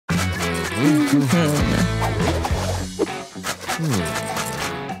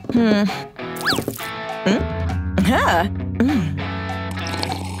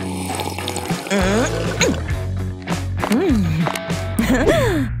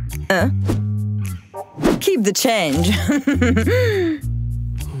Keep the change.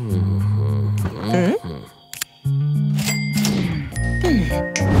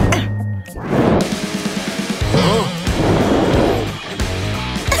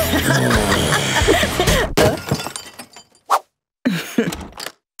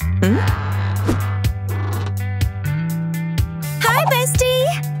 Hi, bestie.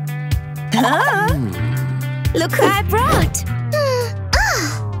 Look who I brought.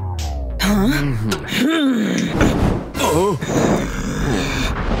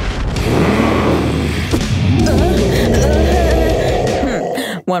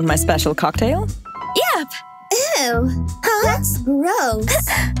 Want my special cocktail? Yep. Ew. That's gross.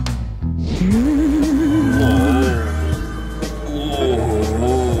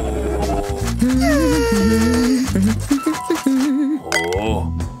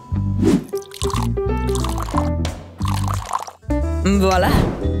 Voila.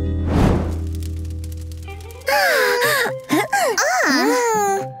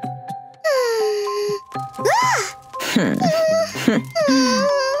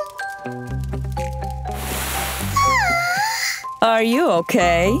 Are you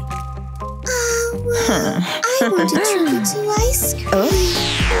okay? Well, I want to treat you to ice cream.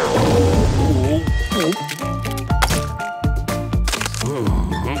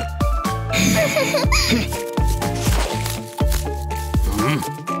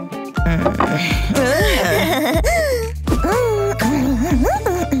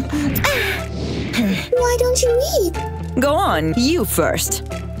 Why don't you eat? Go on, you first.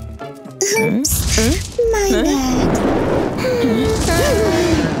 Oops, my bad.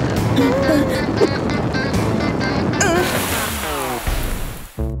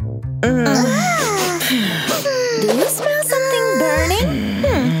 Do you smell something burning?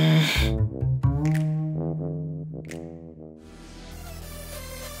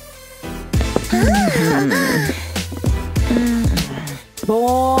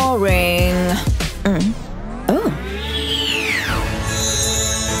 Boring. Oh.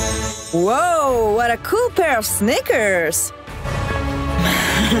 Whoa, what a cool pair of sneakers.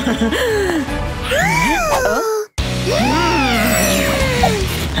 No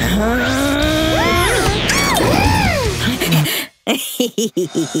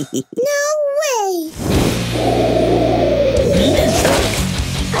way!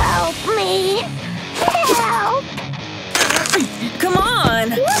 Help me! Help! Come on.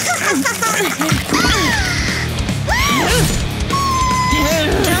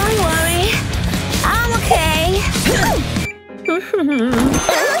 Don't worry, I'm okay.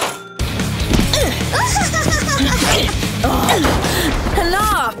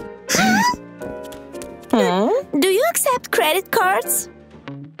 Enough. Do you accept credit cards?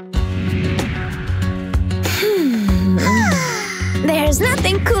 There's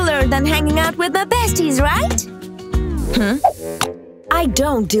nothing cooler than hanging out with my besties, right? I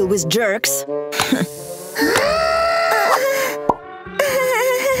don't deal with jerks.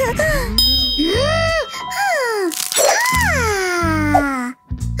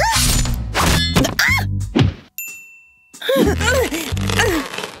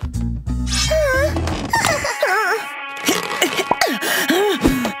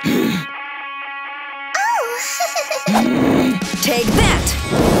 Take that!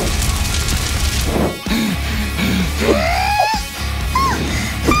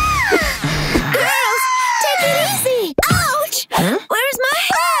 Girls, take it easy! Ouch! Where's my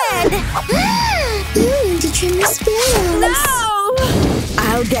head? You need to trim the spills. No!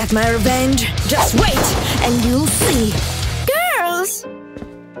 I'll get my revenge. Just wait, and you'll see. Girls!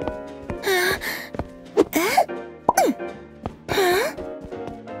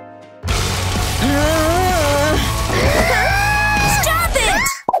 Stop it!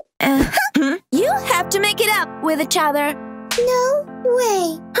 You have to make it up with each other. No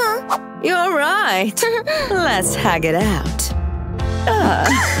way. Huh? You're right. Let's hug it out.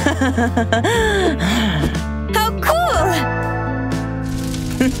 How cool!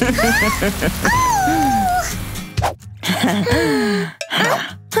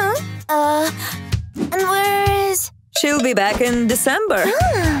 And where is... She'll be back in December.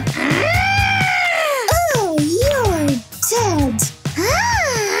 Oh, you're dead.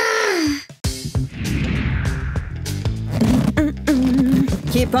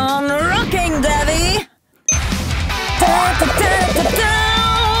 Keep on rocking, Devi! Da, da, da, da, da.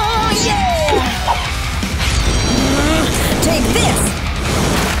 Yeah! Take this!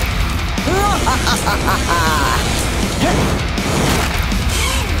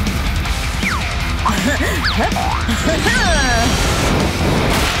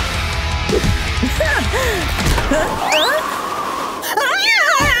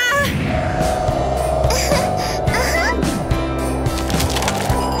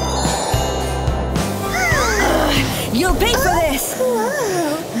 You'll pay for this!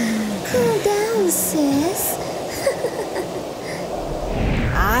 Whoa. Cool down, sis.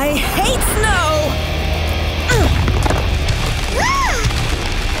 I hate snow!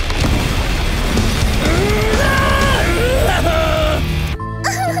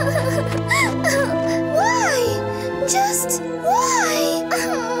 Why? Just why?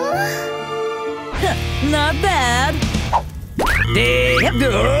 Not bad.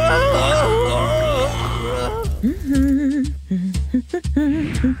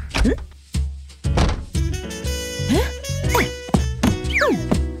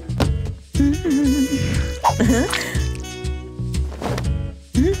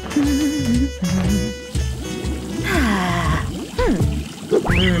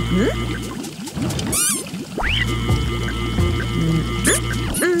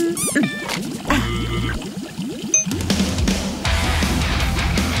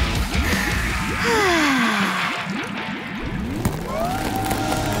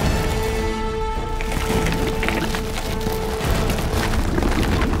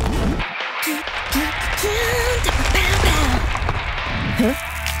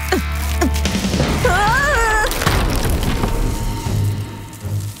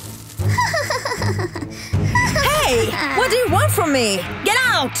 Hey! What do you want from me? Get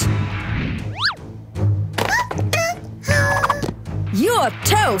out! You're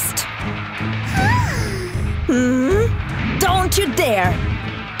toast! Don't you dare!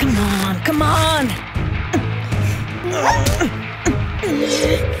 Come on, come on!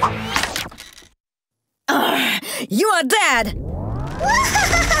 You are dead!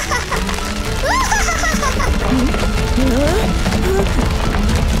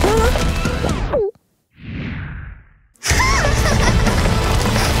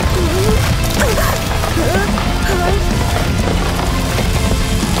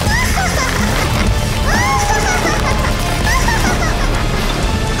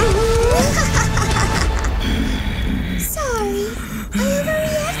 Sorry, I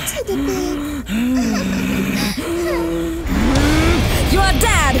overreacted a bit. You are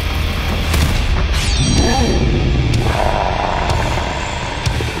dead!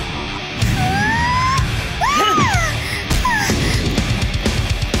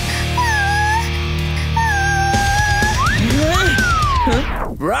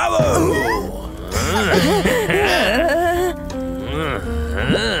 Bravo!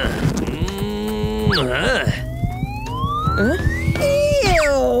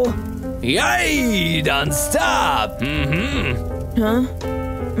 Ew! Yay! Don't stop! Huh?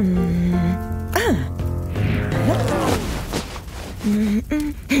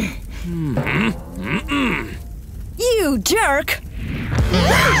 You jerk!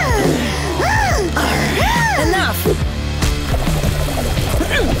 Enough!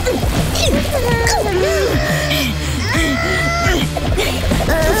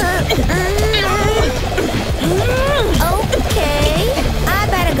 Okay, I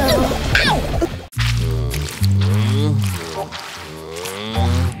better go.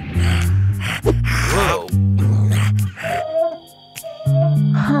 Whoa!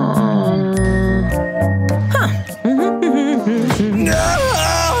 No!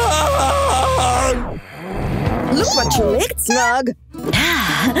 Look what you licked, Slug!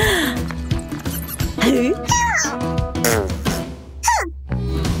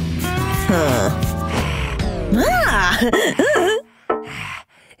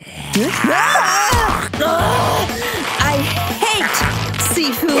 I hate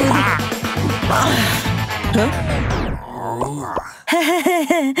seafood!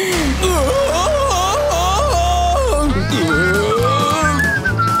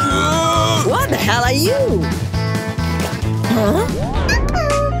 What the hell are you? Huh?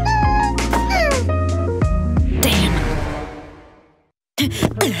 Damn.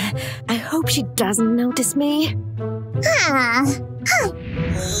 I hope she doesn't notice me.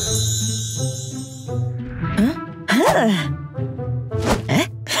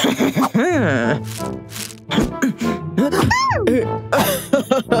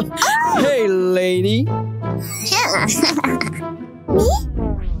 Hey, lady. Me?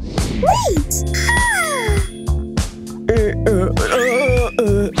 Wait!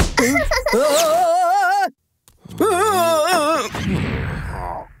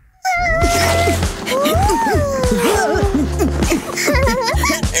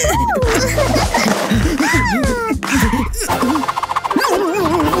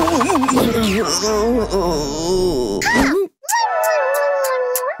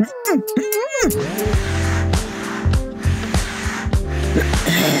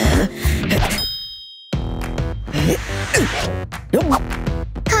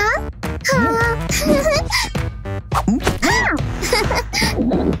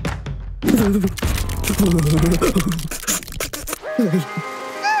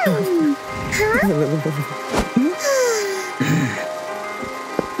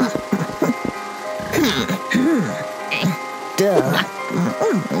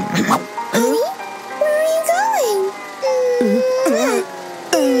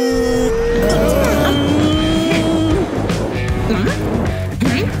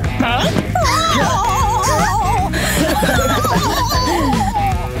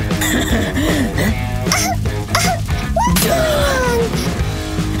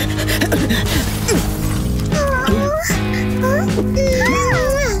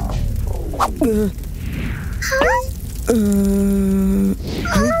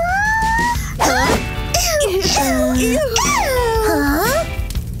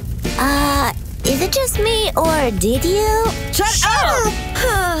 Is it just me, or did you? Shut up!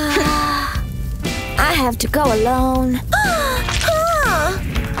 I have to go alone.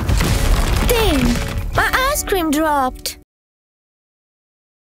 Dang! My ice cream dropped.